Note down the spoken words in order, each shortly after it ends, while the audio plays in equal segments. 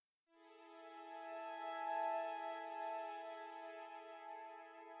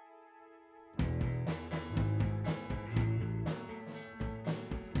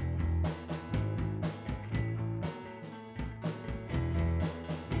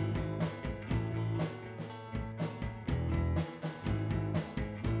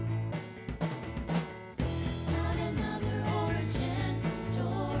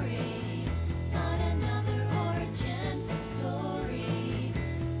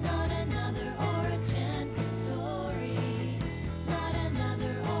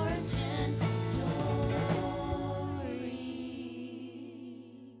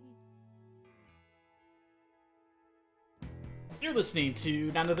You're listening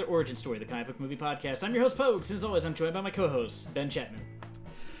to Not Another Origin Story, the comic book movie podcast. I'm your host, Pogues, and as always, I'm joined by my co-host, Ben Chapman.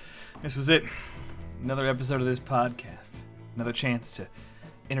 This was it. Another episode of this podcast. Another chance to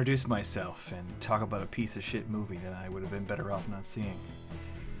introduce myself and talk about a piece of shit movie that I would have been better off not seeing.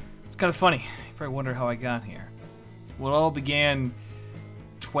 It's kind of funny. You probably wonder how I got here. Well, it all began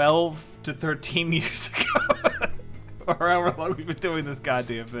 12 to 13 years ago. Or however long we've been doing this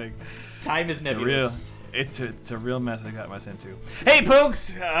goddamn thing. Time is nebulous. It's a real mess I got myself into. Hey,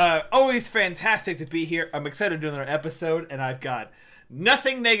 folks! Always fantastic to be here. I'm excited to do another episode, and I've got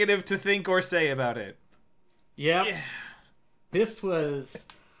nothing negative to think or say about it. Yep. Yeah. This was...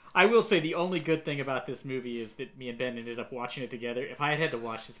 I will say the only good thing about this movie is that me and Ben ended up watching it together. If I had had to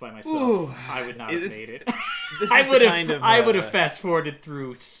watch this by myself, I would not have made it. I would have fast-forwarded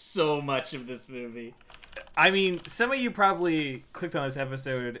through so much of this movie. I mean, some of you probably clicked on this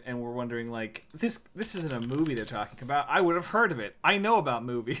episode and were wondering, like, this isn't a movie they're talking about. I would have heard of it. I know about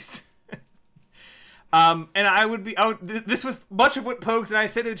movies. And this was much of what Pogues and I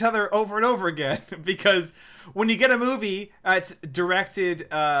said to each other over and over again, because when you get a movie, it's directed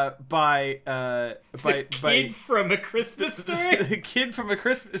by the kid from A Christmas Story? The kid from A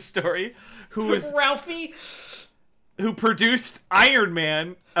Christmas Story, who was... Ralphie? Who produced Iron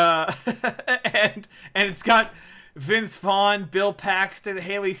Man, and it's got Vince Vaughn, Bill Paxton,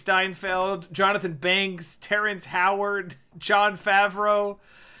 Haley Steinfeld, Jonathan Banks, Terrence Howard, Jon Favreau.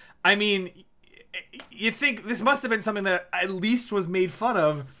 I mean, you think this must have been something that at least was made fun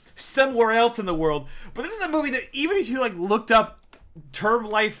of somewhere else in the world, but this is a movie that even if you looked up Term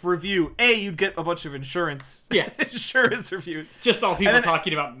Life review, you'd get a bunch of insurance reviews. Just all people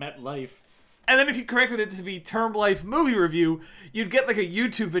talking about MetLife. And then if you corrected it to be Term Life movie review, you'd get a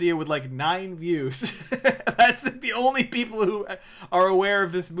YouTube video with 9 views. That's the only people who are aware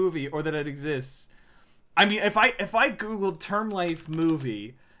of this movie or that it exists. I mean, if I Googled Term Life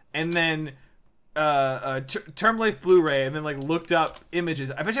movie and then Term Life Blu-ray and then looked up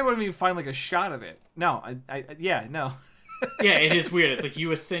images, I bet you I wouldn't even find a shot of it. No, no. Yeah, it is weird. It's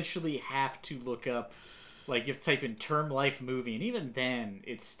you essentially have to look up. You have to type in Term Life movie, and even then,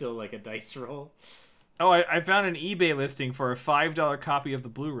 it's still a dice roll. Oh, I found an eBay listing for a $5 copy of the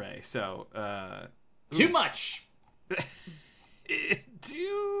Blu-ray, so... Too much!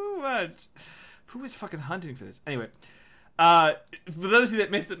 Too much! Who was fucking hunting for this? Anyway, for those of you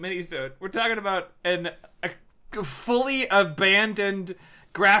that missed the mini-sode, we're talking about a fully abandoned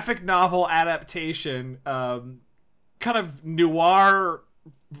graphic novel adaptation, kind of noir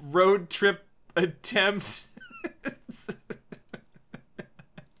road trip attempt.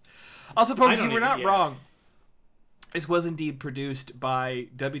 Also, Pogues, you were not wrong. This was indeed produced by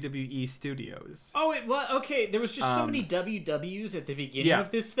WWE Studios. Oh, it was? Okay, there was just so many WWs at the beginning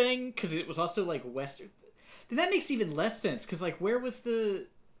of this thing, because it was also, Western. Then that makes even less sense, because, where was the...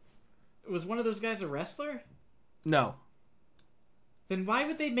 Was one of those guys a wrestler? No. Then why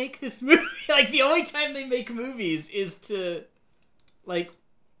would they make this movie? The only time they make movies is to,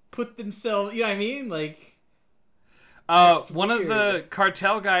 put themselves, you know what I mean? One of the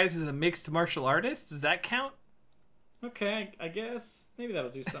cartel guys is a mixed martial artist. Does that count? Okay, I guess. Maybe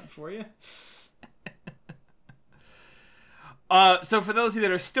that'll do something for you. So for those of you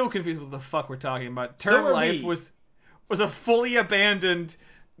that are still confused with what the fuck we're talking about, Term Life was a fully abandoned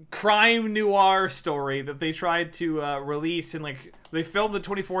crime noir story that they tried to release in they filmed in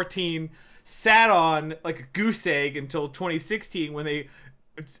 2014, sat on a goose egg until 2016 when they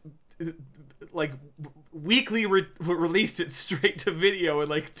weekly released it straight to video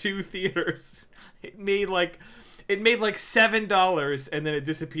in 2 theaters. It made $7 and then it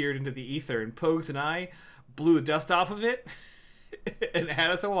disappeared into the ether, and Pogues and I blew the dust off of it and had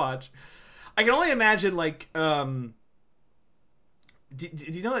us a watch. I can only imagine do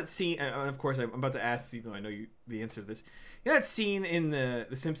you know that scene, and of course I'm about to ask even though I know the answer to this. You know that scene in The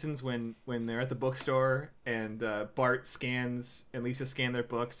Simpsons when they're at the bookstore and Bart scans and Lisa scan their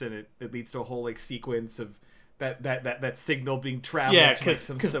books, and it leads to a whole sequence of that signal being traveled. Yeah,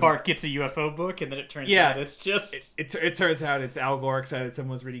 because Bart gets a UFO book, and then it turns out it's just it turns out it's Al Gore excited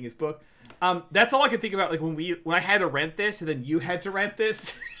someone's reading his book. That's all I could think about. When I had to rent this, and then you had to rent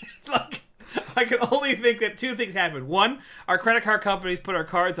this, I can only think that 2 things happened. One, our credit card companies put our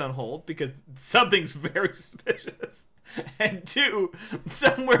cards on hold because something's very suspicious. And 2,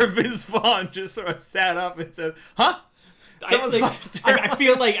 somewhere Vince Vaughn just sort of sat up and said, "Huh?" I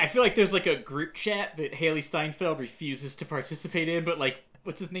feel like there's a group chat that Haley Steinfeld refuses to participate in, but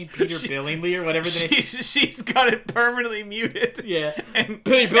what's his name, Peter Billingsley or whatever. She's got it permanently muted. Yeah, and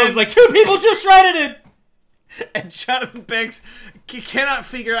Bill's 2 people just tried it. And Jonathan Banks cannot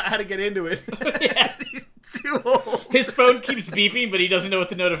figure out how to get into it. Yeah. too old. His phone keeps beeping, but he doesn't know what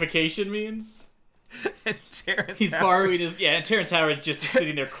the notification means. And He's borrowing his and Terrence Howard's just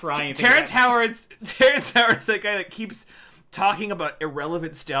sitting there crying. Terrence Howard's that guy that keeps talking about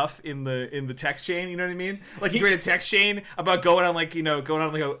irrelevant stuff in the text chain. You know what I mean? Like he read a text chain about going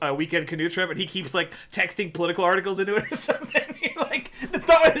on a weekend canoe trip, and he keeps like texting political articles into it or something. You're like, that's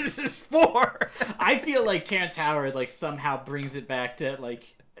not what this is for. I feel like Terrence Howard like somehow brings it back to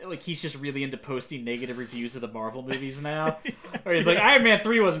like he's just really into posting negative reviews of the Marvel movies now. Or he's like, Iron Man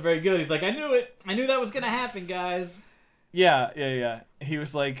 3 wasn't very good. He's like, I knew it. I knew that was gonna happen, guys. Yeah. He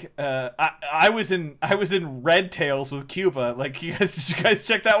was like, I was in Red Tails with Cuba. Like, did you guys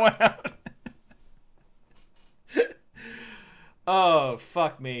check that one out? Oh,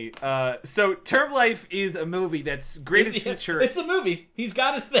 fuck me. So Term Life is a movie that's greatest feature. It's a movie. He's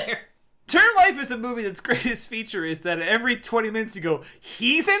got us there. Term Life is a movie that's greatest feature is that every 20 minutes you go,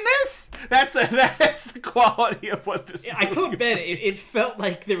 he's in this? That's the quality of what this movie I told Ben, it felt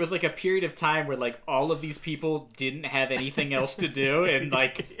like there was like a period of time where like all of these people didn't have anything else to do, and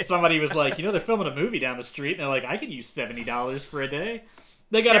like somebody was like, they're filming a movie down the street, and they're like, I could use $70 for a day.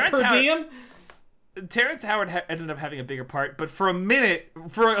 They got Terrence a per diem. Terrence Howard ended up having a bigger part, but for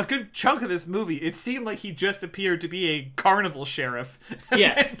a good chunk of this movie, it seemed like he just appeared to be a carnival sheriff.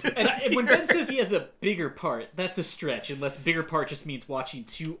 Yeah, and when Ben says he has a bigger part, that's a stretch, unless bigger part just means watching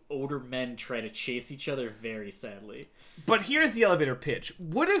two older men try to chase each other very sadly. But here's the elevator pitch.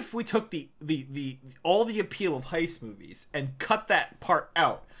 What if we took the all the appeal of heist movies and cut that part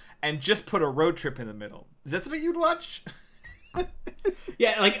out and just put a road trip in the middle? Is that something you'd watch?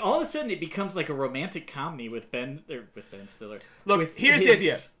 Yeah, like all of a sudden it becomes like a romantic comedy with Ben Stiller. Look, here's the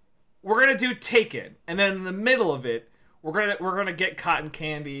idea: we're gonna do Taken, and then in the middle of it, we're gonna get cotton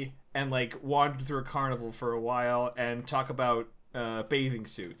candy and like wander through a carnival for a while and talk about bathing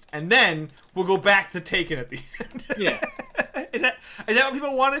suits, and then we'll go back to Taken at the end. Yeah, is that what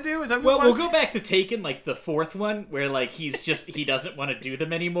people want to do? Is that we'll go back to Taken, like the fourth one, where like he doesn't want to do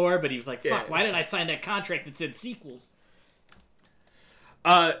them anymore, but he was like, "Fuck, why did I sign that contract that said sequels?"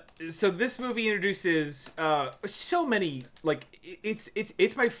 So this movie introduces so many, like,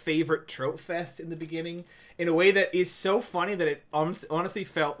 it's my favorite trope fest in the beginning in a way that is so funny that it honestly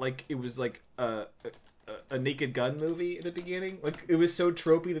felt like it was like a Naked Gun movie at the beginning. Like, it was so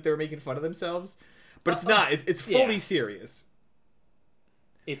tropey that they were making fun of themselves, but it's not. It's fully serious.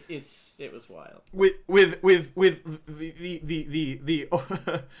 It was wild. With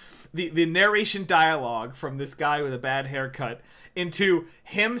the narration dialogue from this guy with a bad haircut into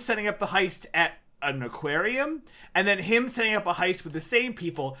him setting up the heist at an aquarium, and then him setting up a heist with the same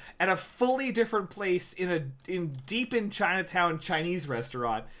people at a fully different place in deep in Chinatown Chinese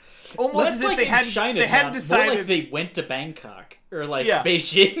restaurant. Almost as if they had decided more like they went to Bangkok or like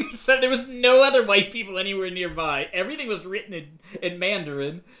Beijing. So there was no other white people anywhere nearby. Everything was written in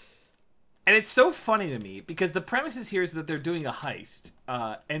Mandarin. And it's so funny to me because the premise here is that they're doing a heist,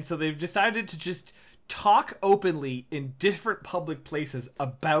 and so they've decided to just talk openly in different public places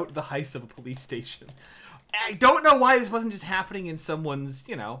about the heist of a police station. I don't know why this wasn't just happening in someone's,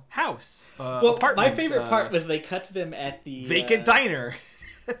 house. Apartment. My favorite part was they cut to them at the vacant diner.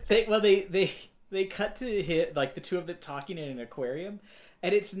 They cut to hit like the two of them talking in an aquarium,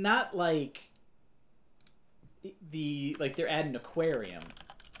 and it's not like they're at an aquarium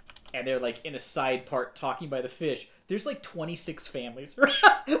and they're like in a side part talking by the fish. There's like 26 families.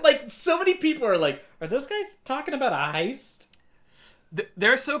 Like so many people are like, are those guys talking about a heist?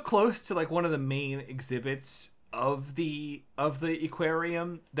 They're so close to like one of the main exhibits of the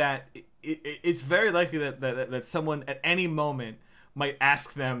aquarium that it's very likely that someone at any moment might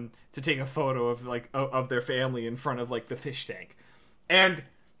ask them to take a photo of their family in front of like the fish tank. And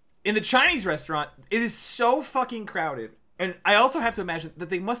in the Chinese restaurant, it is so fucking crowded. And I also have to imagine that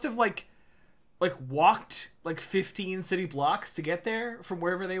they must have like walked like 15 city blocks to get there from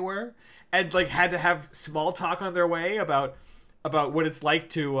wherever they were, and like had to have small talk on their way about what it's like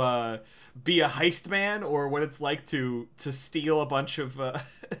to be a heist man, or what it's like to steal a bunch of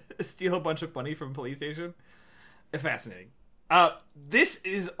money from a police station. Fascinating. This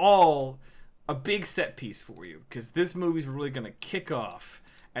is all a big set piece for you because this movie's really gonna kick off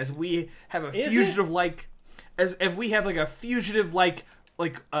as we have a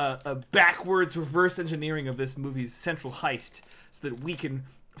a backwards reverse engineering of this movie's central heist, so that we can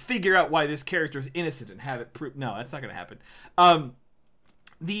figure out why this character is innocent and have it proved. No, that's not going to happen.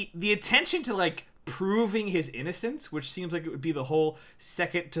 The attention to like proving his innocence, which seems like it would be the whole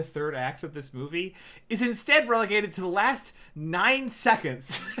second to third act of this movie, is instead relegated to the last 9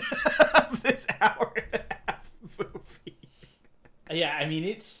 seconds of this hour and a half movie. Yeah, I mean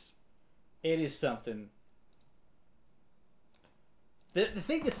it is something. The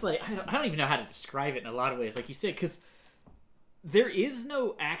thing that's like, I don't even know how to describe it in a lot of ways, like you said, because there is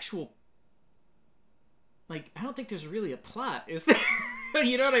no actual, like, I don't think there's really a plot, is there?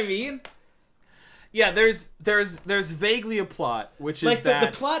 You know what I mean? Yeah, there's vaguely a plot, which is like that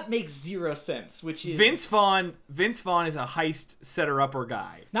the plot makes zero sense, which is Vince Vaughn is a heist setter-upper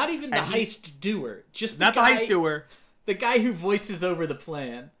guy. Not even the heist doer, just not the heist doer, the guy who voices over the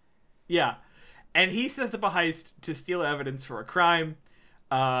plan. Yeah. And he sets up a heist to steal evidence for a crime,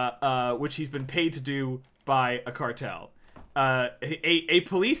 which he's been paid to do by a cartel. A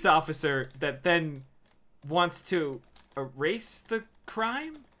police officer that then wants to erase the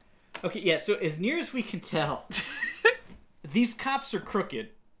crime? Okay, yeah, so as near as we can tell, these cops are crooked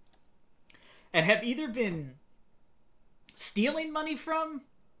and have either been stealing money from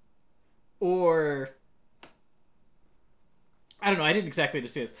or... I don't know, I didn't exactly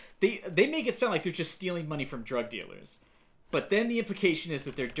understand this. They make it sound like they're just stealing money from drug dealers. But then the implication is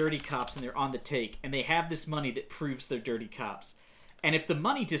that they're dirty cops and they're on the take, and they have this money that proves they're dirty cops. And if the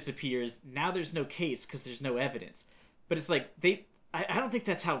money disappears, now there's no case because there's no evidence. But it's like, I don't think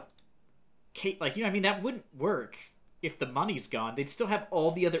that's how... Like, you know what I mean? That wouldn't work if the money's gone. They'd still have all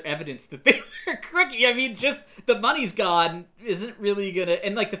the other evidence that they were crooked. I mean, just the money's gone isn't really gonna...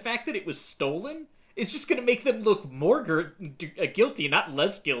 And, like, the fact that it was stolen... It's just going to make them look more guilty, not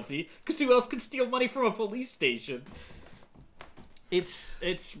less guilty. Because who else could steal money from a police station? It's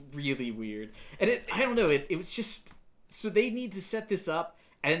really weird. And I don't know, it was just... So they need to set this up,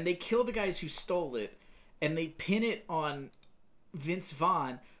 and they kill the guys who stole it, and they pin it on Vince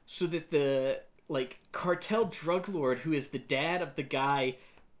Vaughn so that the, like, cartel drug lord who is the dad of the guy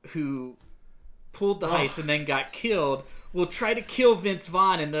who pulled the heist and then got killed... will try to kill Vince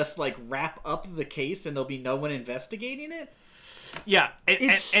Vaughn and thus, like, wrap up the case and there'll be no one investigating it? Yeah.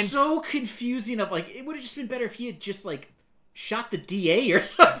 It's so confusing of, like, it would have just been better if he had just, like, shot the DA or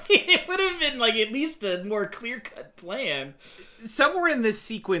something. It would have been, like, at least a more clear-cut plan. Somewhere in this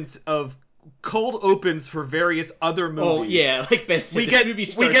sequence of cold opens for various other movies... Oh, yeah, like Ben said,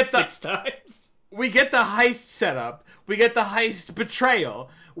 this movie starts 6 times. We get the heist setup. We get the heist betrayal.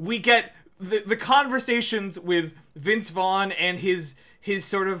 We get... The conversations with Vince Vaughn and his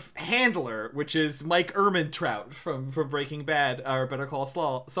sort of handler, which is Mike Ehrmantraut from Breaking Bad, or Better Call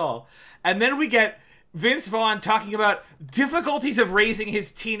Saul. And then we get Vince Vaughn talking about difficulties of raising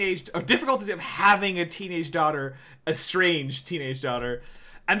his difficulties of having a teenage daughter, a strange teenage daughter.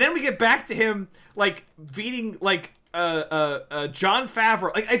 And then we get back to him, like, beating, like, Jon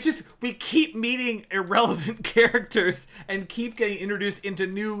Favreau. Like, we keep meeting irrelevant characters and keep getting introduced into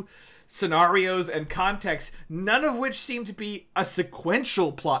new scenarios and contexts, none of which seem to be a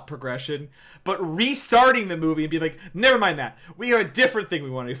sequential plot progression, but restarting the movie and be like, never mind that. We have a different thing we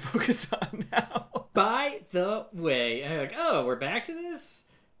want to focus on now. By the way, and I'm like, oh, we're back to this?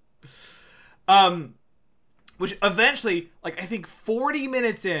 Which eventually, like, I think 40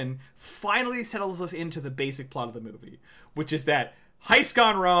 minutes in, finally settles us into the basic plot of the movie, which is that heist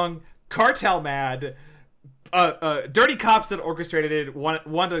gone wrong, cartel mad, dirty cops that orchestrated it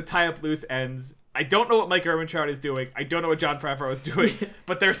want to tie up loose ends. I don't know what Mike Ehrmantraut is doing. I don't know what Jon Favreau is doing,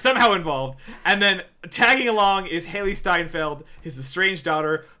 but they're somehow involved. And then tagging along is Haley Steinfeld, his estranged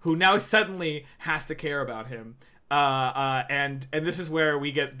daughter, who now suddenly has to care about him. And this is where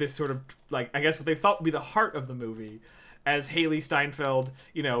we get this sort of, like, I guess what they thought would be the heart of the movie, as Haley Steinfeld,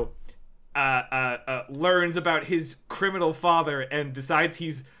 you know, learns about his criminal father and decides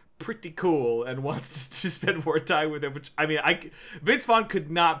he's pretty cool and wants to spend more time with him, which, I mean, Vince Vaughn could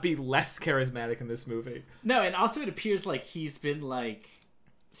not be less charismatic in this movie. No, and also it appears like he's been, like,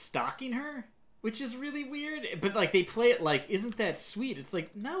 stalking her, which is really weird, but, like, they play it like, isn't that sweet? It's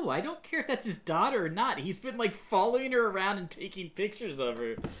like, no, I don't care if that's his daughter or not. He's been, like, following her around and taking pictures of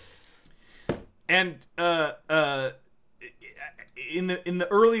her. And in the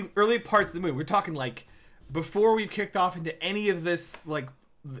early parts of the movie, we're talking, like, before we've kicked off into any of this, like,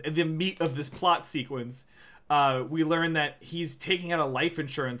 the meat of this plot sequence, we learn that he's taking out a life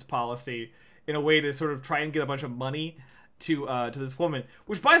insurance policy in a way to sort of try and get a bunch of money to this woman.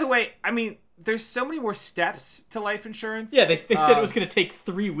 Which, by the way, I mean, there's so many more steps to life insurance. Yeah, they said it was going to take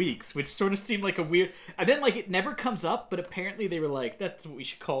 3 weeks, which sort of seemed like a weird... And then, like, it never comes up, but apparently they were like, that's what we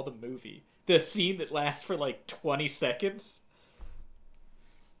should call the movie. The scene that lasts for, like, 20 seconds.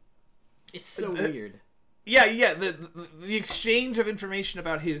 It's so weird. Yeah, the exchange of information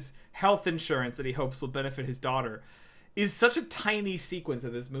about his health insurance that he hopes will benefit his daughter is such a tiny sequence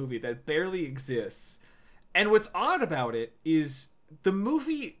of this movie that barely exists. And what's odd about it is the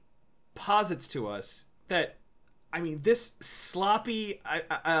movie posits to us that, I mean, this sloppy,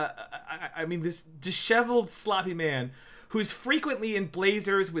 I mean, this disheveled, sloppy man who's frequently in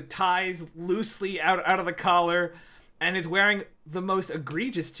blazers with ties loosely out of the collar, and is wearing the most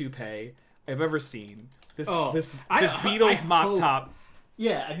egregious toupee I've ever seen. This Beatles mock top.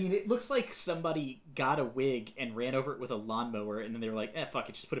 Yeah, I mean, it looks like somebody got a wig and ran over it with a lawnmower, and then they were like, fuck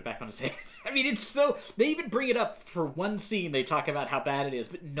it, just put it back on his head. I mean, it's so... They even bring it up for one scene, they talk about how bad it is,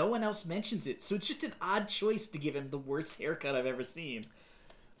 but no one else mentions it, so it's just an odd choice to give him the worst haircut I've ever seen.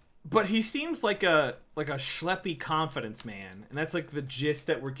 But he seems like a schleppy confidence man, and that's like the gist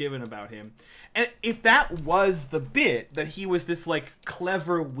that we're given about him. And if that was the bit, that he was this like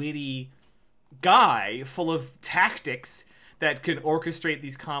clever, witty guy full of tactics that could orchestrate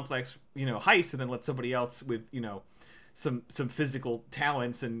these complex, heists, and then let somebody else with, some physical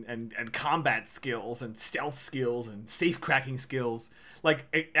talents and combat skills and stealth skills and safe cracking skills,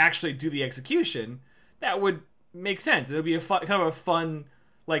 like actually do the execution, that would make sense. It would be kind of a fun,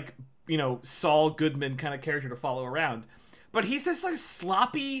 like, Saul Goodman kind of character to follow around. But he's this like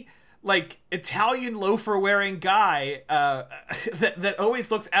sloppy, like Italian loafer wearing guy that always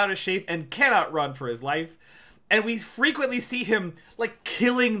looks out of shape and cannot run for his life. And we frequently see him, like,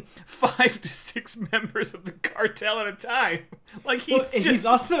 killing 5 to 6 members of the cartel at a time. Like, he's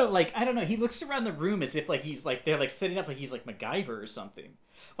also, like, I don't know, he looks around the room as if, like, he's, like, they're, like, setting up like he's, like, MacGyver or something.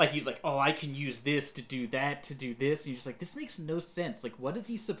 Like, he's like, oh, I can use this to do that, to do this. And you're just like, this makes no sense. Like, what is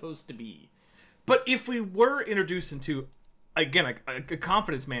he supposed to be? But if we were introduced into, again, a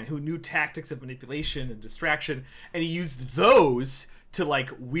confidence man who knew tactics of manipulation and distraction, and he used those to like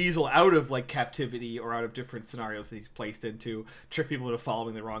weasel out of like captivity or out of different scenarios that he's placed into, trick people into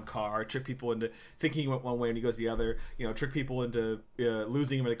following the wrong car, trick people into thinking he went one way and he goes the other, trick people into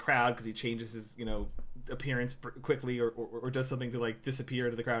losing him in the crowd because he changes his appearance quickly or does something to like disappear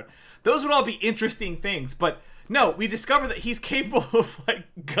into the crowd. Those would all be interesting things, but no, we discover that he's capable of like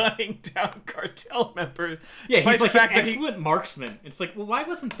gunning down cartel members. Yeah, he's like an excellent marksman. It's like, well, why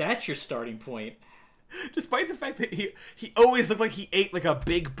wasn't that your starting point? Despite the fact that he always looked like he ate like a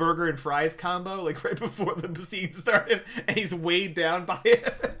big burger and fries combo like right before the scene started, and he's weighed down by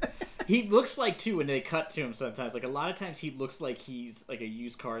it. He looks like, too, when they cut to him sometimes, like a lot of times he looks like he's like a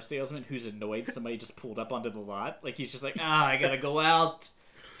used car salesman who's annoyed somebody just pulled up onto the lot. Like he's just like, I gotta go out,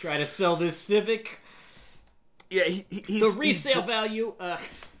 try to sell this Civic. Yeah, the resale value.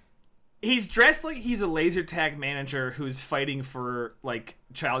 He's dressed like he's a laser tag manager who's fighting for like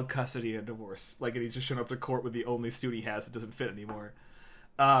child custody and divorce. Like, and he's just shown up to court with the only suit he has that doesn't fit anymore.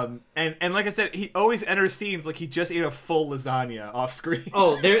 And like I said, he always enters scenes like he just ate a full lasagna off screen.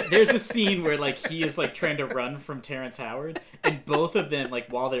 Oh, there's a scene where like he is like trying to run from Terrence Howard, and both of them, like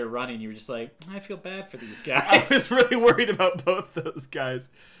while they're running, you were just like, I feel bad for these guys. I was really worried about both those guys.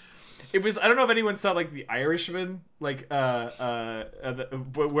 It was, I don't know if anyone saw like The Irishman, like where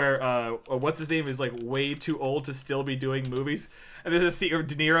what's his name is like way too old to still be doing movies, and there's a scene, or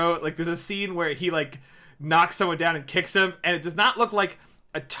De Niro, like there's a scene where he like knocks someone down and kicks him, and it does not look like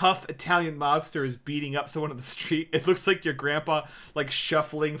a tough Italian mobster is beating up someone on the street. It looks like your grandpa like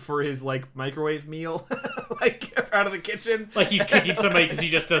shuffling for his like microwave meal, like out of the kitchen, like he's kicking somebody because he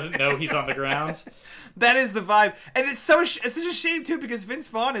just doesn't know he's on the ground. That is the vibe, and it's such a shame too, because Vince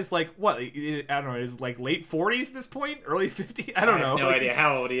Vaughn is like, what, I don't know, is like late 40s at this point, early 50s. I don't know. I have no idea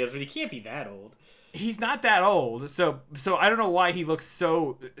how old he is, but he can't be that old. He's not that old, so I don't know why he looks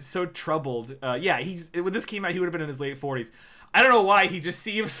so troubled. Yeah, when this came out, he would have been in his late 40s. I don't know why he just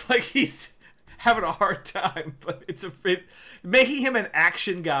seems like he's having a hard time, but making him an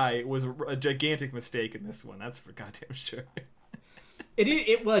action guy was a gigantic mistake in this one. That's for goddamn sure.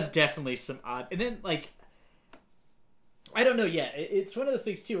 It was definitely some odd, and then like, I don't know. Yeah, it's one of those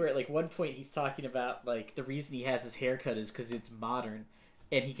things too, where at like one point he's talking about like the reason he has his haircut is because it's modern,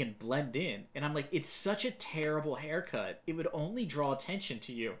 and he can blend in. And I'm like, it's such a terrible haircut. It would only draw attention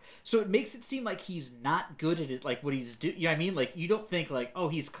to you. So it makes it seem like he's not good at it, like what he's doing. You know what I mean? Like, you don't think like, oh,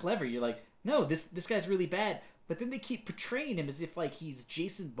 he's clever. You're like, no, this guy's really bad. But then they keep portraying him as if like he's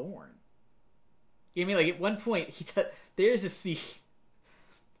Jason Bourne. You know what I mean? Like at one point, there's a scene.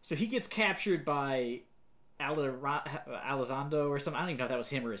 So he gets captured by Elizondo or something. I don't even know if that was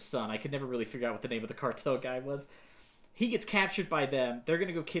him or his son. I could never really figure out what the name of the cartel guy was. He gets captured by them. They're going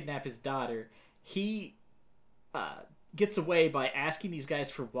to go kidnap his daughter. He gets away by asking these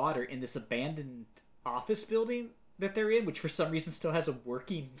guys for water in this abandoned office building that they're in, which for some reason still has a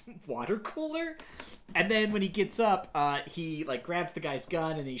working water cooler. And then when he gets up, he like grabs the guy's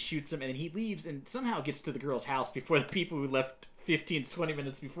gun and then he shoots him, and then he leaves and somehow gets to the girl's house before the people who left 15 to 20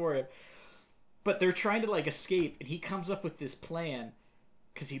 minutes before him. But they're trying to like escape, and he comes up with this plan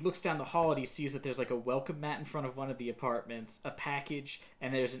because he looks down the hall and he sees that there's like a welcome mat in front of one of the apartments, a package,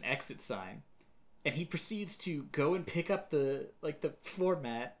 and there's an exit sign. and he proceeds to go and pick up the floor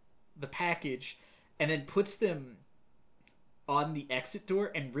mat, the package, and then puts them on the exit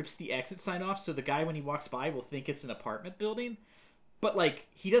door and rips the exit sign off so the guy, when he walks by, will think it's an apartment building. But, like,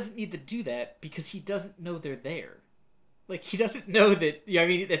 he doesn't need to do that because he doesn't know they're there. Like, he doesn't know that... I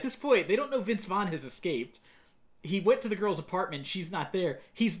mean, at this point, they don't know Vince Vaughn has escaped. He went to the girl's apartment. She's not there.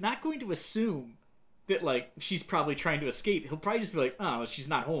 He's not going to assume that, like, she's probably trying to escape. He'll probably just be like, oh, she's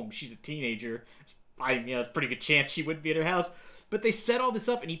not home. She's a teenager. It's a pretty good chance she wouldn't be at her house. But they set all this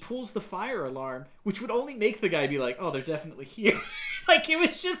up, and he pulls the fire alarm, which would only make the guy be like, oh, they're definitely here. Like, it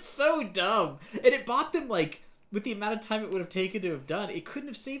was just so dumb. And it bought them, like, with the amount of time it would have taken to have done, it couldn't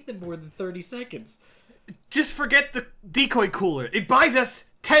have saved them more than 30 seconds. Just forget the decoy cooler. It buys us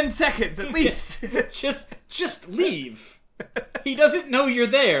 10 seconds at least. just leave. He doesn't know you're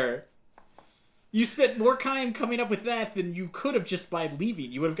there. You spent more time coming up with that than you could have just by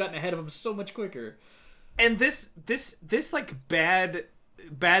leaving. You would have gotten ahead of him so much quicker. And this like bad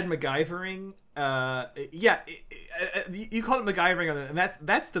MacGyvering, you call it MacGyvering, and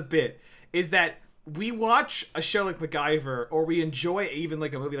that's the bit, is that we watch a show like MacGyver, or we enjoy even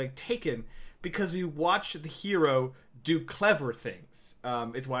like a movie like Taken, because we watch the hero do clever things.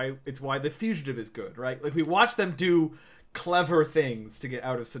 It's why The Fugitive is good, right? Like, we watch them do clever things to get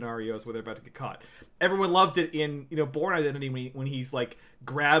out of scenarios where they're about to get caught. Everyone loved it in, Bourne Identity when he's like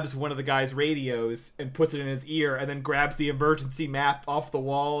grabs one of the guy's radios and puts it in his ear, and then grabs the emergency map off the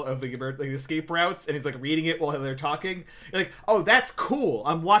wall of the escape routes, and he's like reading it while they're talking. You're like, oh, that's cool.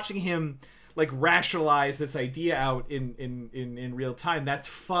 I'm watching him like rationalize this idea out in real time. That's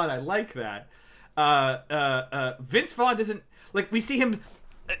fun. I like that. Vince Vaughn doesn't, like, we see him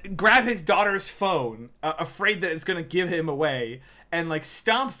grab his daughter's phone, afraid that it's gonna give him away, and like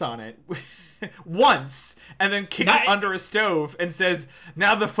stomps on it once, and then kicks it under a stove and says,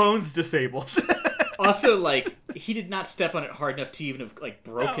 now the phone's disabled. Also, like, he did not step on it hard enough to even have, like,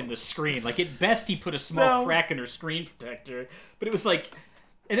 broken the screen. Like, at best he put a small crack in her screen protector, but it was like...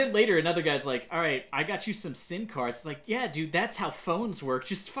 And then later, another guy's like, all right, I got you some SIM cards. It's like, yeah, dude, that's how phones work.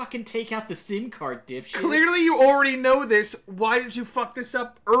 Just fucking take out the SIM card, dipshit. Clearly you already know this. Why did you fuck this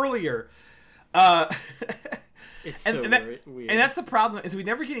up earlier? It's so weird. And that's the problem, is we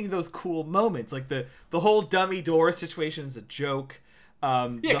never get any of those cool moments. Like, the whole dummy door situation is a joke.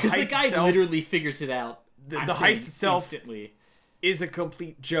 Because the guy literally figures it out. The heist itself instantly is a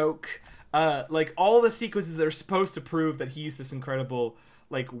complete joke. Like, all the sequences that are supposed to prove that he's this incredible...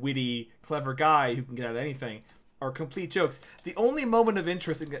 like, witty, clever guy who can get out of anything, are complete jokes. The only moment of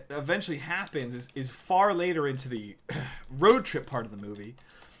interest that eventually happens is far later into the road trip part of the movie,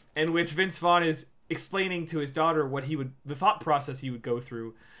 in which Vince Vaughn is explaining to his daughter the thought process he would go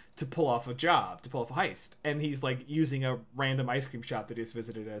through to pull off a job, to pull off a heist. And he's, like, using a random ice cream shop that he's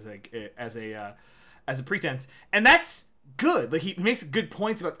visited as a pretense. And that's good. Like, he makes good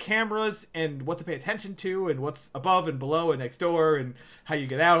points about cameras and what to pay attention to and what's above and below and next door and how you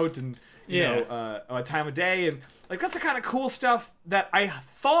get out and you know a time of day, and like, that's the kind of cool stuff that I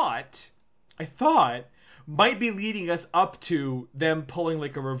thought might be leading us up to them pulling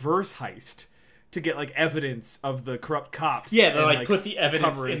like a reverse heist to get like evidence of the corrupt cops. Yeah, they like put the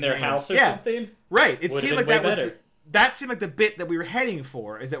evidence in their house or something. Right. It seemed like that seemed like the bit that we were heading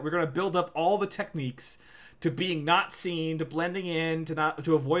for, is that we're going to build up all the techniques to being not seen, to blending in,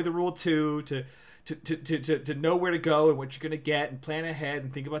 to avoid the rule 2, to know where to go and what you're going to get and plan ahead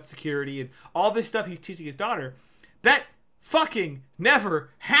and think about security and all this stuff he's teaching his daughter. That fucking never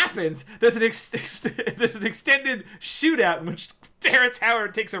happens. There's an extended shootout in which Terrence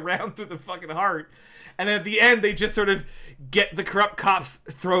Howard takes a round through the fucking heart, and at the end they just sort of get the corrupt cops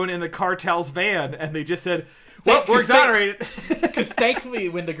thrown in the cartel's van, and they just said, well, we're exonerated. Because thankfully,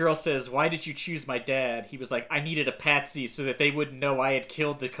 when the girl says, why did you choose my dad? He was like, I needed a patsy so that they wouldn't know I had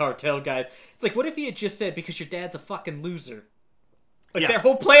killed the cartel guys. It's like, what if he had just said, because your dad's a fucking loser? Like, their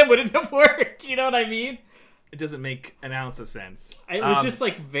whole plan wouldn't have worked. You know what I mean? It doesn't make an ounce of sense. It was just,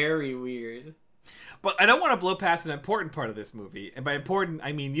 like, very weird. But I don't want to blow past an important part of this movie. And by important,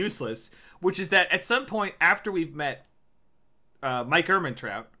 I mean useless. Which is that at some point after we've met Mike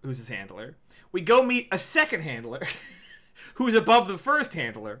Ehrmantraut, who's his handler, we go meet a second handler who's above the first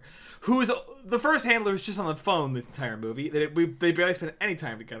handler, the first handler is just on the phone this entire movie. They barely spend any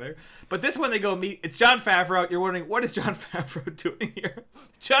time together. But this one they go meet, it's Jon Favreau. You're wondering, what is Jon Favreau doing here?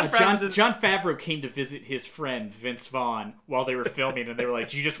 Jon Favreau came to visit his friend Vince Vaughn while they were filming, and they were like,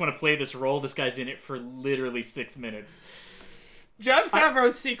 do you just want to play this role? This guy's in it for literally 6 minutes. Jon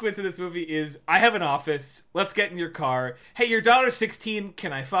Favreau's sequence in this movie is, I have an office, let's get in your car. Hey, your daughter's 16,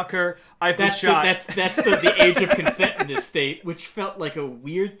 can I fuck her? I've been shot. That's the age of consent in this state, which felt like a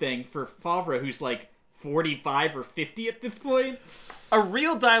weird thing for Favreau, who's like 45 or 50 at this point. A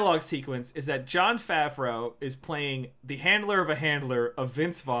real dialogue sequence is that Jon Favreau is playing the handler of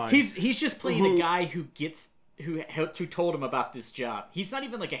Vince Vaughn. He's just playing the guy who told him about this job. He's not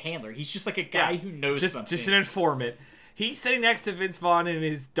even like a handler. He's just like a guy who knows something. Just an informant. He's sitting next to Vince Vaughn in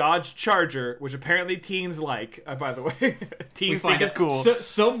his Dodge Charger, which apparently teens like, by the way. Teens think is cool.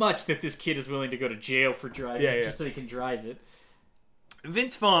 So much that this kid is willing to go to jail for driving just so he can drive it.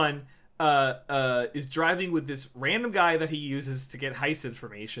 Vince Vaughn is driving with this random guy that he uses to get heist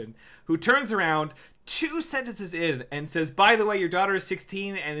information, who turns around 2 sentences in and says, by the way, your daughter is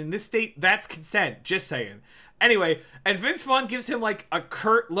 16, and in this state, that's consent. Just saying. Anyway, and Vince Vaughn gives him like a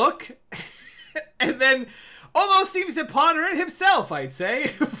curt look, and then almost seems to ponder it himself, I'd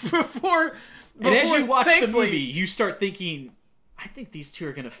say. before and as you watch the movie, you start thinking, I think these two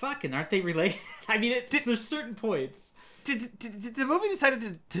are going to fuck, and aren't they related? I mean, there's certain points. Did the movie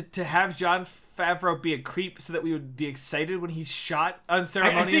decided to have Jon Favreau be a creep so that we would be excited when he's shot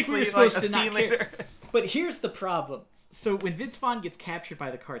unceremoniously? I think we were supposed to not later? care. But here's the problem. So when Vince Vaughn gets captured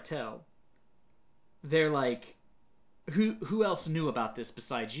by the cartel, they're like, who else knew about this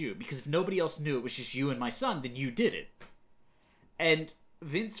besides you? Because if nobody else knew, it was just you and my son, then you did it. And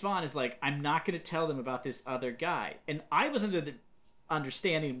Vince Vaughn is like, I'm not going to tell them about this other guy. And I was under the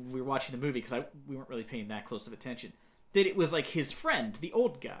understanding when we were watching the movie, because we weren't really paying that close of attention, that it was like his friend, the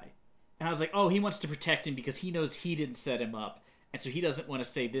old guy. And I was like, oh, he wants to protect him because he knows he didn't set him up. And so he doesn't want to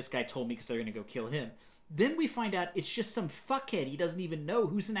say, this guy told me because they're going to go kill him. Then we find out it's just some fuckhead he doesn't even know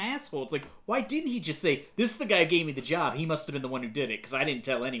who's an asshole. It's like, why didn't he just say, this is the guy who gave me the job. He must have been the one who did it because I didn't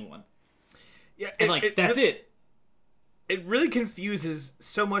tell anyone. Yeah, and that's it. It really confuses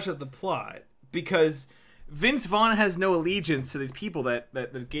so much of the plot because Vince Vaughn has no allegiance to these people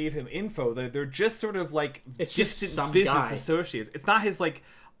that gave him info. They're just sort of like it's just some business guy. Associates. It's not his like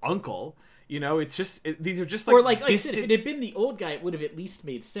uncle. You know, it's just these are just like, or like I said, if it had been the old guy, it would have at least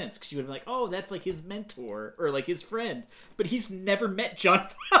made sense because you would have been like, oh, that's like his mentor or like his friend. But he's never met Jon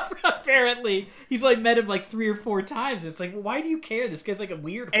Favreau. Apparently, he's like met him like 3 or 4 times. It's like, well, why do you care? This guy's like a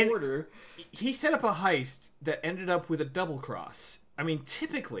weird hoarder. He set up a heist that ended up with a double cross. I mean,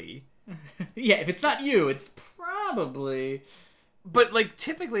 typically, yeah, if it's not you, it's probably. But like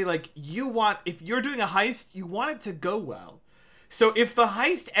typically, like if you're doing a heist, you want it to go well. So if the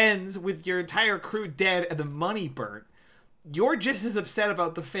heist ends with your entire crew dead and the money burnt, you're just as upset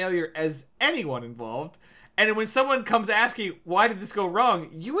about the failure as anyone involved. And when someone comes asking, why did this go wrong?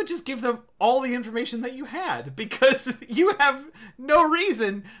 You would just give them all the information that you had because you have no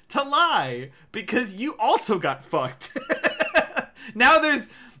reason to lie because you also got fucked. Now there's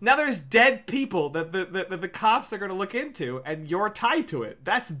dead people that the cops are going to look into and you're tied to it.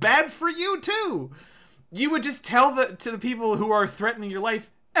 That's bad for you too. You would just tell to the people who are threatening your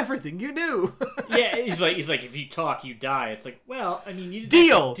life everything you knew. Yeah, he's like, if you talk, you die. It's like, well, I mean, you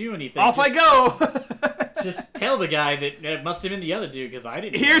didn't do anything. Off I go. Just tell the guy that it must have been the other dude because I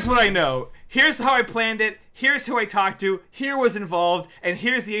didn't. Here's what I know. Here's how I planned it. Here's who I talked to. Here was involved, and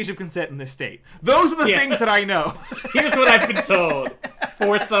here's the age of consent in this state. Those are the things that I know. Here's what I've been told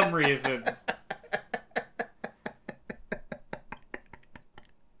for some reason.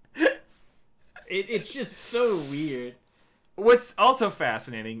 It's just so weird. What's also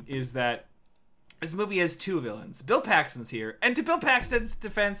fascinating is that this movie has 2 villains. Bill Paxton's here, and to Bill Paxton's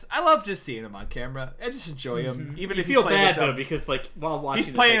defense, I love just seeing him on camera. I just enjoy him, even if you feel bad though because like while watching,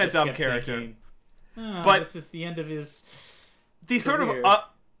 he's playing a dumb character. Thinking, but this is the end of his. This sort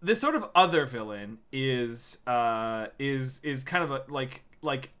of other villain is kind of a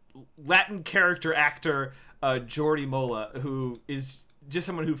like Latin character actor Jordi Mola, who is just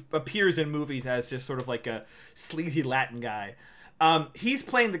someone who appears in movies as just sort of like a sleazy Latin guy. He's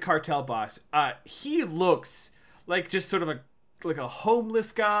playing the cartel boss. He looks like just sort of a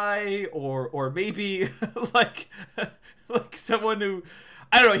homeless guy or maybe like someone who,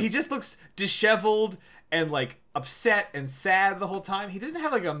 I don't know, he just looks disheveled and like upset and sad the whole time. He doesn't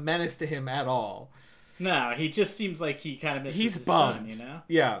have like a menace to him at all. No, he just seems like he kind of misses his bummed. Son, you know?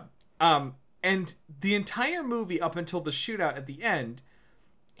 Yeah. And the entire movie up until the shootout at the end,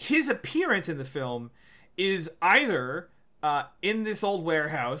 his appearance in the film is either in this old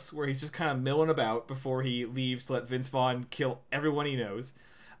warehouse where he's just kind of milling about before he leaves to let Vince Vaughn kill everyone he knows,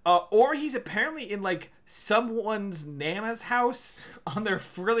 Or he's apparently in like someone's nana's house on their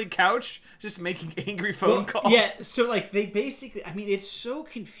frilly couch, just making angry phone calls. Yeah, so like they basically, I mean, it's so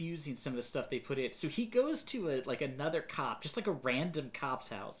confusing, some of the stuff they put in. So he goes to another cop, just like a random cop's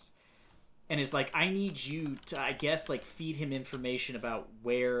house, and is like, I need you to, I guess, like feed him information about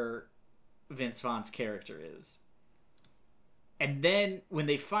where Vince Vaughn's character is. And then when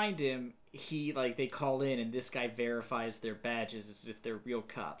they find him, they call in, and this guy verifies their badges as if they're real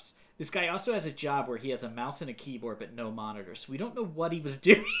cops. This guy also has a job where he has a mouse and a keyboard but no monitor, so we don't know what he was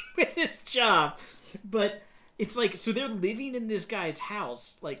doing with his job. But it's like, so they're living in this guy's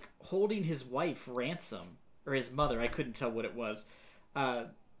house, like holding his wife ransom, or his mother, I couldn't tell what it was,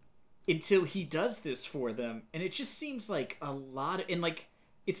 until he does this for them. And it just seems like a lot and like,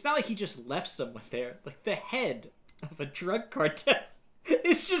 it's not like he just left someone there. Like, the head of a drug cartel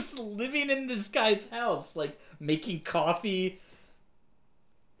is just living in this guy's house, like making coffee.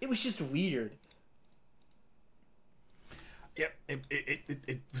 It was just weird. Yep,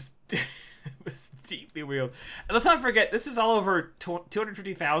 it was it was deeply weird. And let's not forget, this is all over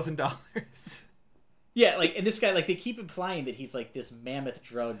 $250,000. Yeah, like, and this guy, like, they keep implying that he's like this mammoth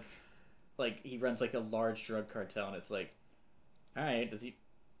drug, like he runs like a large drug cartel, and it's like, all right, does he?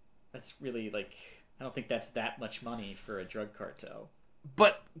 That's really like, I don't think that's that much money for a drug cartel.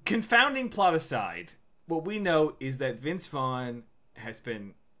 But confounding plot aside, what we know is that Vince Vaughn has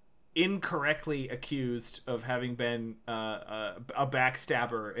been incorrectly accused of having been a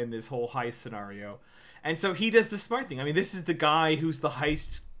backstabber in this whole heist scenario, and so he does the smart thing. I mean, this is the guy who's the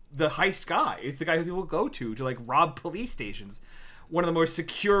heist guy. It's the guy who people go to like rob police stations, one of the most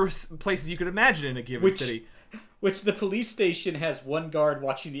secure places you could imagine in a given city. Which the police station has one guard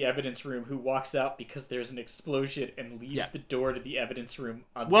watching the evidence room who walks out because there's an explosion and leaves the door to the evidence room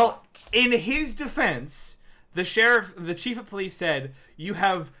unlocked. Well, in his defense, the chief of police said, you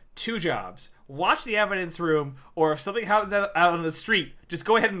have two jobs. Watch the evidence room, or if something happens out on the street, just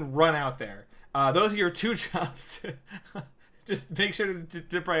go ahead and run out there. Those are your two jobs. Just make sure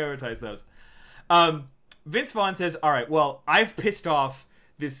to prioritize those. Vince Vaughn says, all right, well, I've pissed off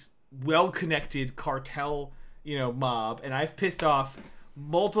this well-connected cartel, mob, and I've pissed off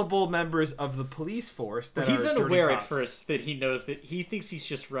multiple members of the police force that he's are unaware dirty at cops. first that he knows that he thinks he's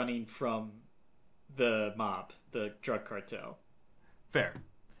just running from the mob, the drug cartel. Fair.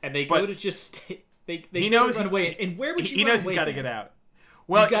 And they go to just they he knows run away. And where would you he run knows away? He's got to get out.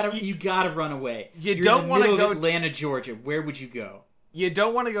 Well, you gotta run away. You don't want to go Atlanta, Georgia. Where would you go? You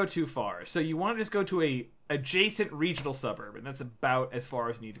don't want to go too far, so you want to just go to a adjacent regional suburb, and that's about as far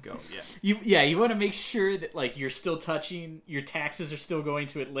as you need to go. Yeah. You want to make sure that like you're still touching, your taxes are still going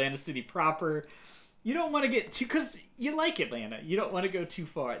to Atlanta City proper. You don't want to get too, because you like Atlanta. You don't want to go too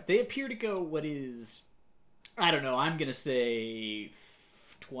far. They appear to go what is, I don't know, I'm gonna say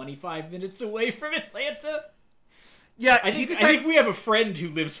 25 minutes away from Atlanta. Yeah, I think we have a friend who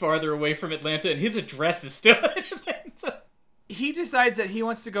lives farther away from Atlanta, and his address is still in Atlanta. He decides that he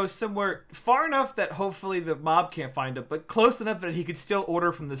wants to go somewhere far enough that hopefully the mob can't find him, but close enough that he could still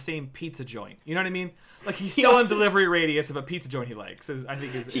order from the same pizza joint. You know what I mean? Like, he's still in delivery radius of a pizza joint he likes. I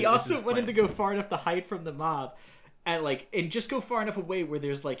think he also wanted to go far enough to hide from the mob, and just go far enough away where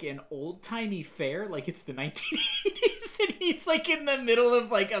there's like an old timey fair, like it's the 1980s, and he's like in the middle of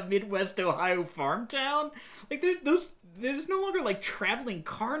like a Midwest Ohio farm town. Like there's no longer like traveling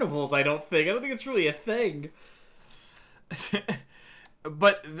carnivals. I don't think it's really a thing.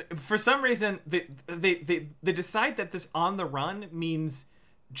 But for some reason, they decide that this on the run means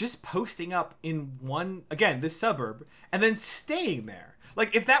just posting up in this suburb, and then staying there.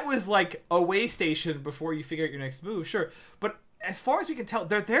 Like, if that was like a way station before you figure out your next move, sure. But as far as we can tell,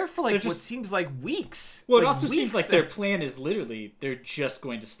 they're there for like what seems like weeks. Well, it also seems like their plan is literally they're just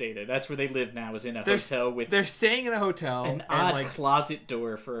going to stay there. That's where they live now, is in a hotel with. They're staying in a hotel, an odd closet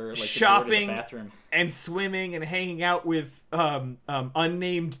door for like shopping, the door to the bathroom, and swimming and hanging out with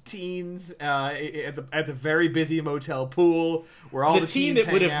unnamed teens at the very busy motel pool where all the teens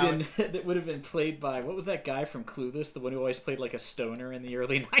that would have been played by, what was that guy from Clueless, the one who always played like a stoner in the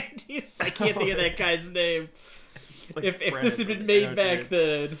early 90s? I can't think of that guy's name. Like if this had been made back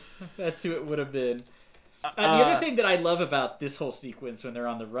then, that's who it would have been. The other thing that I love about this whole sequence when they're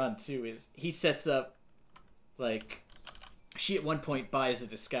on the run too is he sets up, like, she at one point buys a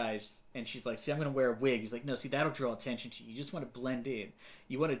disguise and she's like, see, I'm gonna wear a wig. He's like, no, see, that'll draw attention to you. You just want to blend in.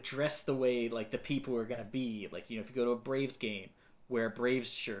 You want to dress the way like the people are gonna be. Like, if you go to a Braves game, wear a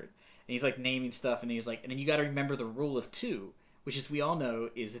Braves shirt. And he's like naming stuff, and he's like, and then you got to remember the rule of two, which, as we all know,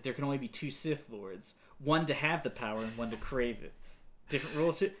 is that there can only be two Sith Lords. One to have the power and one to crave it. Different rule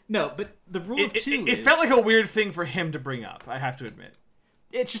of two? No, but the rule of two it felt like a weird thing for him to bring up, I have to admit.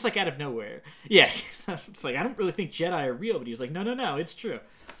 it's just like out of nowhere. Yeah, it's like, I don't really think Jedi are real, but he was like, no, it's true.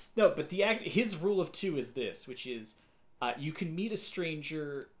 No, but his rule of 2 is this, which is you can meet a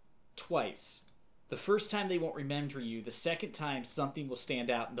stranger twice. The first time they won't remember you. The second time something will stand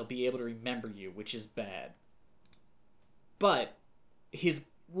out and they'll be able to remember you, which is bad. But his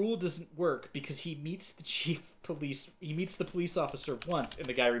rule doesn't work because he meets the police officer once and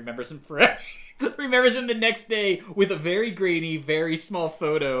the guy remembers him forever. Remembers him the next day with a very grainy, very small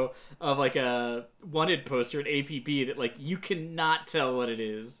photo of like a wanted poster, an APB that like you cannot tell what it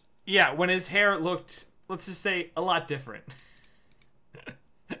is. Yeah, when his hair looked, let's just say, a lot different.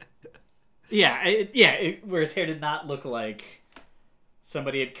 Where his hair did not look like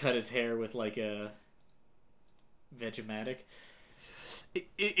somebody had cut his hair with like a Vegematic.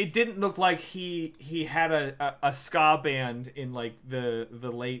 It didn't look like he had a ska band in like the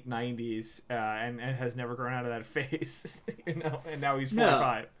late 90s and has never grown out of that phase, and now he's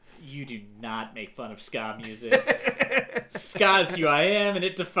 45. You do not make fun of ska music. Ska is who I am, and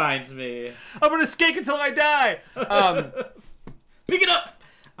it defines me. I'm gonna skate until I die. Pick it up.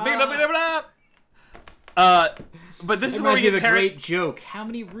 Pick it up. But this is where we get a great joke. How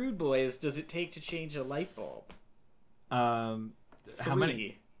many rude boys does it take to change a light bulb? How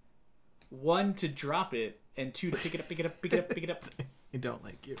many? 1 to drop it, and 2 to pick it up. I don't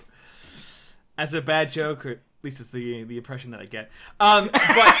like you. As a bad joke, or at least it's the impression that I get. But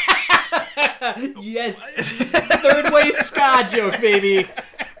yes, third wave ska joke, baby.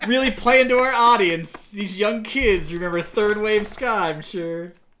 Really playing to our audience. These young kids remember third wave ska, I'm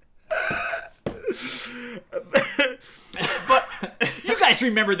sure. But you guys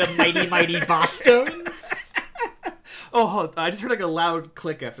remember the mighty, mighty Bosstones? Oh, hold on. I just heard like a loud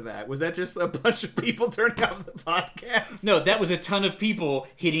click after that. Was that just a bunch of people turning off the podcast? No, that was a ton of people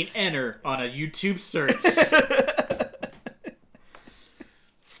hitting enter on a YouTube search.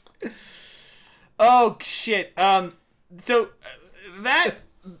 Oh, shit. So that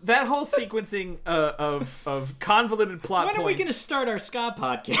whole sequencing of convoluted plot points. When are we going to start our ska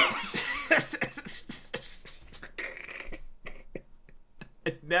podcast?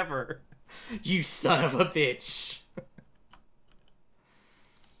 Never. You son of a bitch.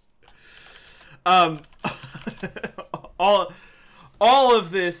 All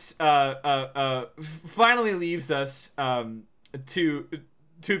of this finally leaves us to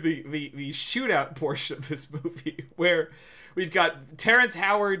the shootout portion of this movie, where we've got Terrence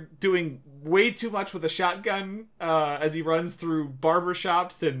Howard doing way too much with a shotgun as he runs through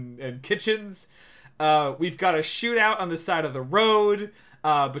barbershops and kitchens. We've got a shootout on the side of the road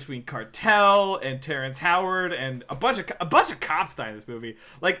between Cartel and Terrence Howard and a bunch of cops die in this movie.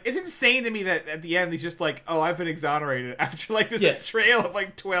 Like, it's insane to me that at the end he's just like, "Oh, I've been exonerated," after like this trail of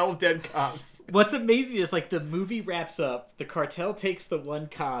like 12 dead cops. What's amazing is like the movie wraps up, the Cartel takes the one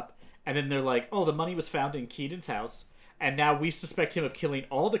cop, and then they're like, "Oh, the money was found in Keaton's house, and now we suspect him of killing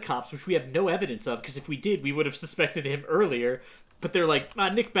all the cops, which we have no evidence of, because if we did, we would have suspected him earlier." But they're like,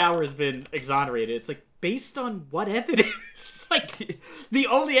 Nick Bauer has been exonerated. It's like, based on what evidence? Like, the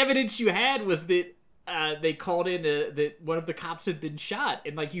only evidence you had was that they called in that one of the cops had been shot,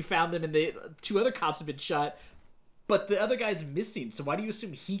 and like you found them, and the 2 other cops had been shot, but the other guy's missing. So why do you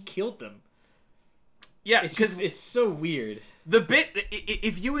assume he killed them? Yeah, because it's so weird. The bit,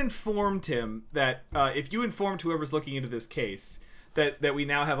 if you informed him that, if you informed whoever's looking into this case that we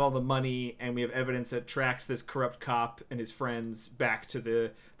now have all the money and we have evidence that tracks this corrupt cop and his friends back to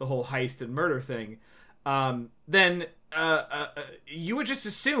the whole heist and murder thing, then you would just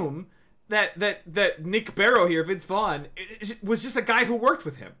assume that Nick Barrow here, Vince Vaughn, was just a guy who worked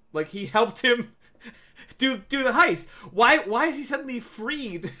with him. Like, he helped him do the heist. Why is he suddenly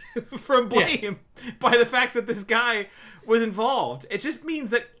freed from blame by the fact that this guy was involved? It just means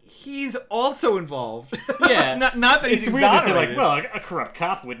that he's also involved. Yeah, not that he's weird that they're exonerated. like, well, a corrupt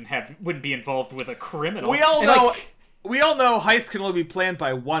cop wouldn't be involved with a criminal. We all know heists can only be planned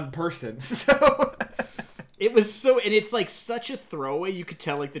by one person. So it was so, and it's like such a throwaway. You could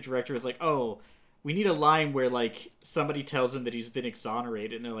tell like the director was like, oh, we need a line where like somebody tells him that he's been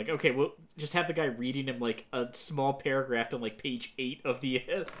exonerated, and they're like, okay, well, just have the guy reading him like a small paragraph on like page 8 of the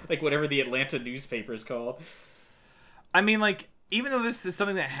like whatever the Atlanta newspaper is called. I mean, like, even though this is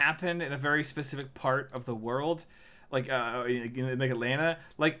something that happened in a very specific part of the world, like in like Atlanta,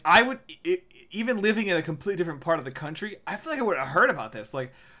 like I would even living in a completely different part of the country, I feel like I would have heard about this.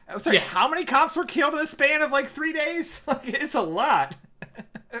 Like, I'm sorry, how many cops were killed in the span of like 3 days? Like, it's a lot.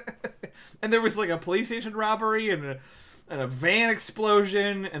 And there was like a police station robbery and and a van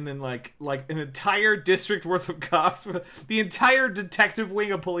explosion, and then like an entire district worth of cops. The entire detective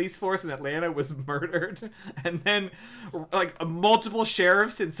wing of police force in Atlanta was murdered, and then like multiple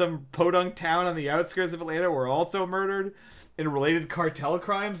sheriffs in some podunk town on the outskirts of Atlanta were also murdered in related cartel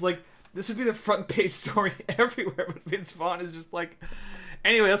crimes. Like, this would be the front page story everywhere, but Vince Vaughn is just like.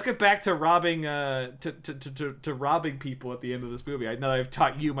 Anyway, let's get back to robbing to robbing people at the end of this movie. I know I've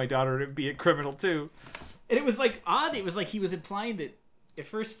taught you, my daughter, to be a criminal too. And it was like odd. It was like he was implying that at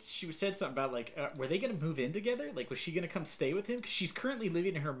first she said something about like, were they going to move in together? Like, was she going to come stay with him? Because she's currently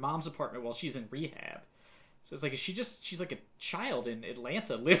living in her mom's apartment while she's in rehab. So it's like, she's like a child in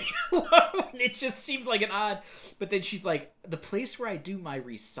Atlanta living alone. It just seemed like an odd. But then she's like, the place where I do my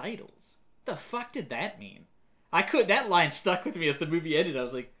recitals. The fuck did that mean? That line stuck with me as the movie ended. I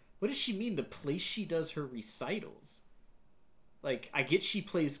was like, what does she mean? The place she does her recitals? Like, I get she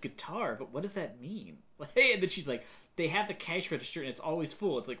plays guitar, but what does that mean? Like, and then she's like, they have the cash register and it's always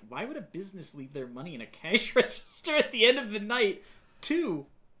full. It's like, why would a business leave their money in a cash register at the end of the night? 2,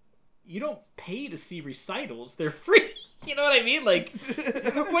 you don't pay to see recitals. They're free. You know what I mean? Like,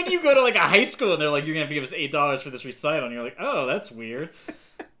 when you go to like a high school and they're like, you're going to give us $8 for this recital, and you're like, oh, that's weird.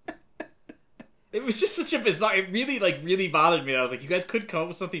 It was just such a bizarre... It really bothered me. I was like, you guys could come up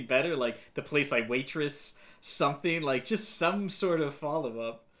with something better? Like, the place I waitress, something. Like, just some sort of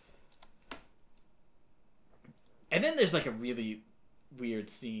follow-up. And then there's, like, a really weird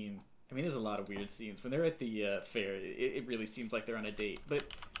scene. I mean, there's a lot of weird scenes. When they're at the fair, it really seems like they're on a date. But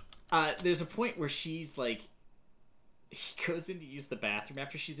there's a point where she's, like... He goes in to use the bathroom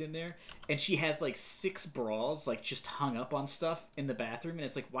after she's in there, and she has like 6 bras like just hung up on stuff in the bathroom, and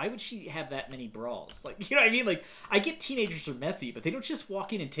it's like, why would she have that many bras? Like, you know what I mean? Like, I get teenagers are messy, but they don't just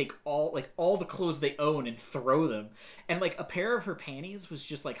walk in and take all the clothes they own and throw them. And like a pair of her panties was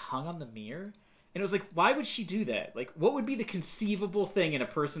just like hung on the mirror, and it was like, why would she do that? Like, what would be the conceivable thing in a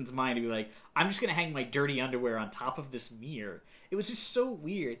person's mind to be like, I'm just gonna hang my dirty underwear on top of this mirror? It was just so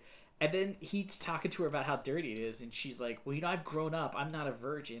weird. And then he's talking to her about how dirty it is, and she's like, well, you know, I've grown up. I'm not a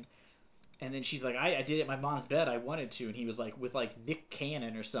virgin. And then she's like, I did it at my mom's bed. I wanted to. And he was like, with like Nick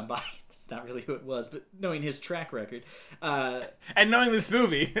Cannon or somebody. It's not really who it was, but knowing his track record. And knowing this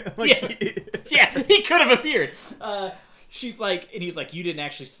movie. Yeah, he could have appeared. She's like, and he's like, you didn't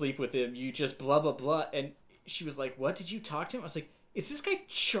actually sleep with him. You just blah, blah, blah. And she was like, what? Did you talk to him? I was like, is this guy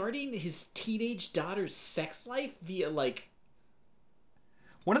charting his teenage daughter's sex life via like...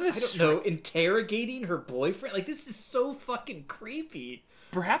 One of the interrogating her boyfriend? Like, this is so fucking creepy.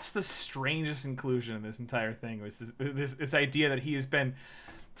 Perhaps the strangest inclusion in this entire thing was this idea that he has been,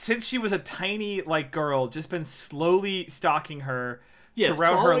 since she was a tiny like girl, just been slowly stalking her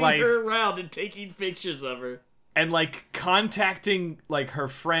throughout her life, her around and taking pictures of her, and like contacting like her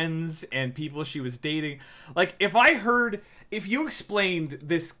friends and people she was dating. Like, if you explained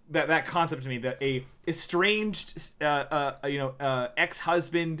that concept to me, that a estranged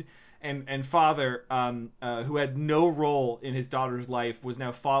ex-husband and father who had no role in his daughter's life was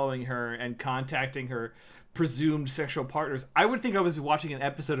now following her and contacting her presumed sexual partners, I would think I was watching an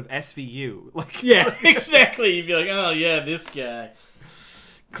episode of SVU. Like, yeah, exactly. You'd be like, oh yeah, this guy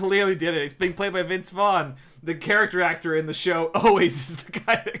clearly did it. It's being played by Vince Vaughn. The character actor in the show always is the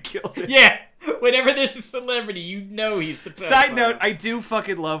guy that killed it. Yeah. Whenever there's a celebrity, you know he's the pedophile. Side note, I do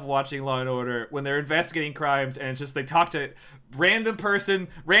fucking love watching Law & Order when they're investigating crimes and it's just they talk to random person,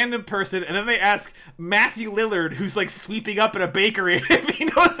 and then they ask Matthew Lillard, who's like sweeping up in a bakery, if he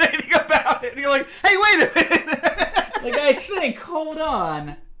knows anything about it. And you're like, hey, wait a minute. Like, I think, hold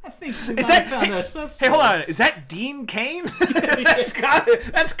on. I think we might have found our suspect. Hey, hold on. Is that Dean Cain? That's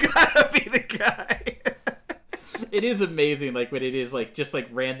gotta be the guy. It is amazing, like, when it is, like, just, like,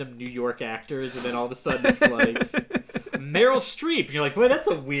 random New York actors, and then all of a sudden it's, like, Meryl Streep. And you're like, boy, that's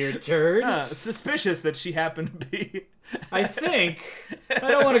a weird turn. Suspicious that she happened to be. I think. I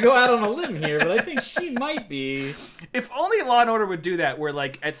don't want to go out on a limb here, but I think she might be. If only Law & Order would do that, where,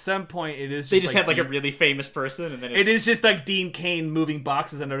 like, at some point it is just, they just have, like, a really famous person, and then it is just, like, Dean Cain moving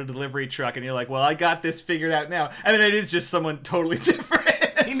boxes under a delivery truck, and you're like, well, I got this figured out now. And then it is just someone totally different.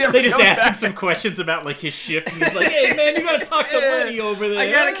 They just ask him some questions about, like, his shift, and he's like, hey, man, you gotta talk to Lenny over there.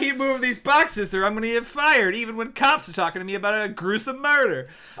 I gotta keep moving these boxes or I'm gonna get fired, even when cops are talking to me about a gruesome murder.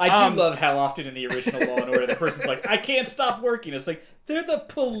 I do love how often in the original Law & Order the person's like, I can't stop working. It's like, they're the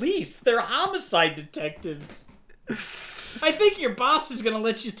police. They're homicide detectives. I think your boss is gonna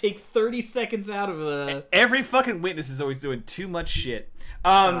let you take 30 seconds out of a... Every fucking witness is always doing too much shit.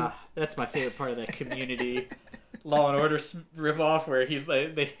 That's my favorite part of that Community Law & Order ripoff, where he's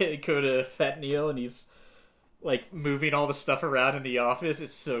like, they go to Fat Neil and he's like moving all the stuff around in the office.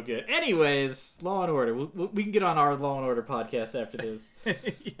 It's so good. Anyways, Law and Order. We can get on our Law and Order podcast after this.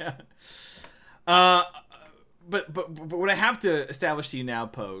 Yeah. But what I have to establish to you now,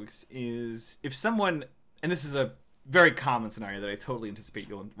 Pogues, is if someone, and this is a very common scenario that I totally anticipate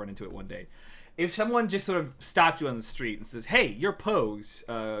you'll run into it one day. If someone just sort of stopped you on the street and says, "Hey, you're Pogues,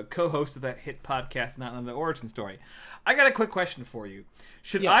 co-host of that hit podcast, Not Another Origin Story," I got a quick question for you.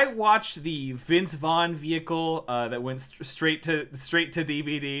 Should I watch the Vince Vaughn vehicle that went straight to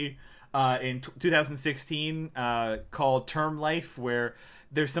DVD in 2016 called Term Life, where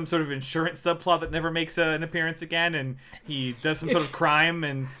there's some sort of insurance subplot that never makes an appearance again, and he does some sort of crime,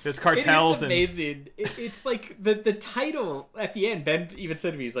 and there's cartels. It is amazing. It's like the title at the end. Ben even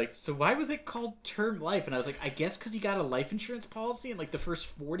said to me, he's like, "So why was it called Term Life?" And I was like, "I guess because he got a life insurance policy in like the first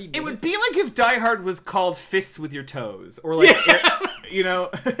 40 minutes." It would be like if Die Hard was called Fists with Your Toes, or like, you know,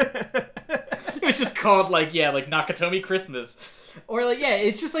 it was just called like Nakatomi Christmas. Or like,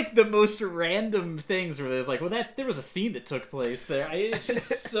 it's just like the most random things where there's like, well, there was a scene that took place there. It's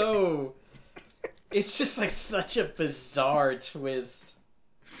just so, it's just like such a bizarre twist.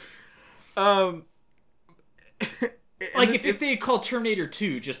 Like if they had called Terminator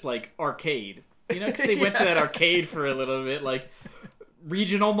 2 just like arcade, you know, because they went to that arcade for a little bit, like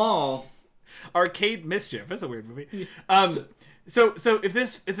Regional Mall. Arcade Mischief. That's a weird movie. So if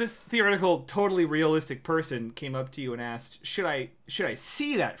this theoretical, totally realistic person came up to you and asked, should I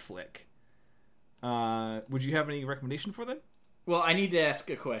see that flick? Would you have any recommendation for them? Well, I need to ask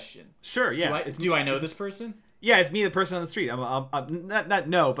a question. Sure, yeah. Do I know this person? Yeah, it's me, the person on the street. I'm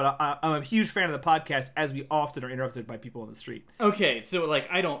a huge fan of the podcast, as we often are interrupted by people on the street. Okay, so like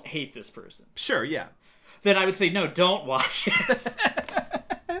I don't hate this person. Sure, yeah. Then I would say no, don't watch it.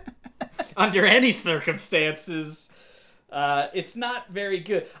 Under any circumstances. It's not very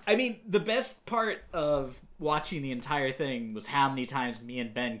good. I mean, the best part of watching the entire thing was how many times me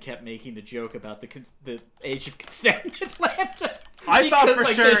and Ben kept making the joke about the age of consent in Atlanta. I thought for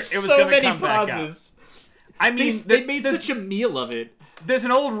sure it was going to come back up. I mean, they made such a meal of it. There's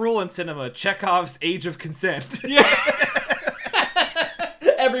an old rule in cinema: Chekhov's Age of Consent. Yeah.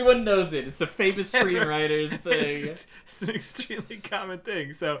 Everyone knows it. It's a famous screenwriter's thing. It's an extremely common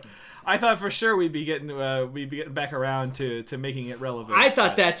thing. So I thought for sure we'd be getting back around to making it relevant. I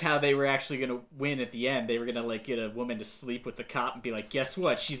thought that's how they were actually going to win at the end. They were going to like get a woman to sleep with the cop and be like, "Guess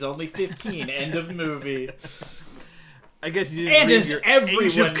what? She's only 15." End of movie. I guess you didn't read your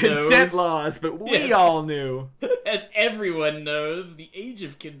age of consent laws, but we all knew. As everyone knows, the age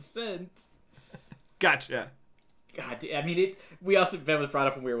of consent. Gotcha. God, I mean, we also, Ben was brought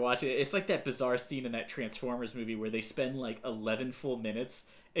up when we were watching it. It's like that bizarre scene in that Transformers movie where they spend like 11 full minutes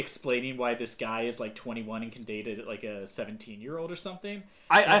explaining why this guy is like 21 and can date like a 17-year-old or something.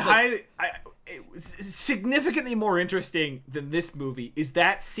 Significantly more interesting than this movie is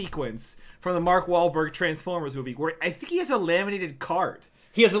that sequence from the Mark Wahlberg Transformers movie where I think he has a laminated card.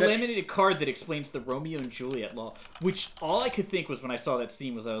 He has a laminated card that explains the Romeo and Juliet law, which all I could think was when I saw that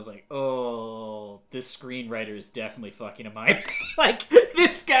scene was I was like, oh, this screenwriter is definitely fucking a minor. Like,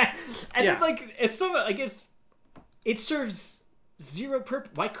 this guy. And then, like, as someone, I guess, it serves zero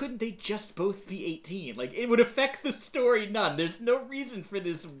purpose. Why couldn't they just both be 18? Like, it would affect the story none. There's no reason for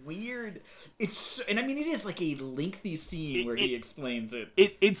this weird... And I mean, it is like a lengthy scene where he explains it.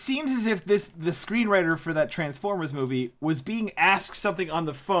 It seems as if the screenwriter for that Transformers movie was being asked something on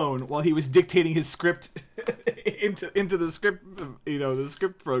the phone while he was dictating his script into the script, the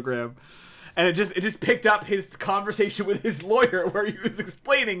script program. And it just picked up his conversation with his lawyer where he was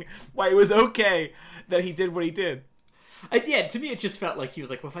explaining why it was okay that he did what he did. To me, it just felt like he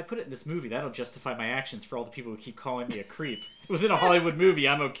was like, well, if I put it in this movie, that'll justify my actions for all the people who keep calling me a creep. It was in a Hollywood movie.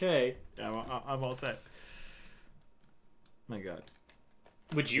 I'm okay. Yeah, I'm all set. My God.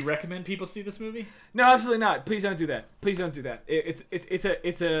 Would you recommend people see this movie? No, absolutely not. Please don't do that. Please don't do that.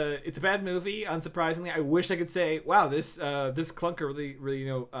 It's a bad movie. Unsurprisingly, I wish I could say, wow, this clunker really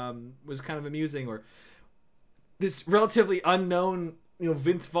was kind of amusing, or this relatively unknown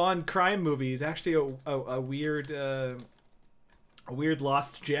Vince Vaughn crime movie is actually a weird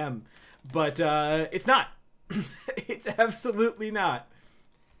lost gem, but it's not. It's absolutely not.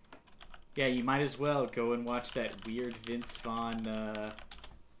 Yeah, you might as well go and watch that weird Vince Vaughn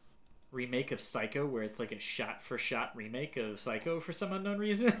remake of Psycho, where it's like a shot-for-shot remake of Psycho for some unknown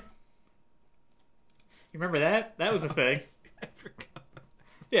reason. You remember that? That was a thing. I forgot.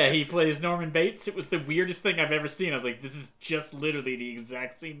 Yeah, he plays Norman Bates. It was the weirdest thing I've ever seen. I was like, this is just literally the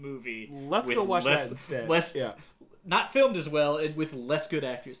exact same movie. Let's go watch that instead. Not filmed as well, and with less good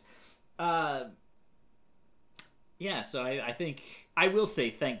actors. So I think I will say,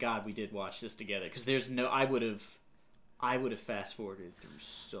 thank God we did watch this together, because there's no... I would have fast forwarded through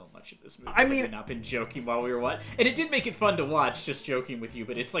so much of this movie. I mean, not been joking while we were watching, and it did make it fun to watch, just joking with you.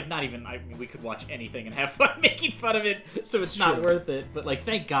 But it's like not even. I mean, we could watch anything and have fun making fun of it, so it's not worth it. But like,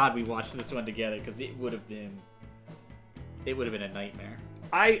 thank God we watched this one together, because it would have been a nightmare.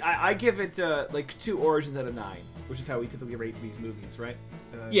 I give it like 2 origins out of 9, which is how we typically rate these movies, right?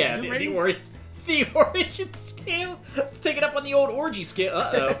 Yeah, the origin scale. Let's take it up on the old orgy scale.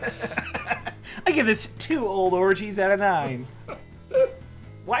 I give this 2 old orgies out of 9.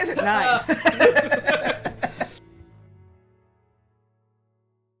 Why is it 9?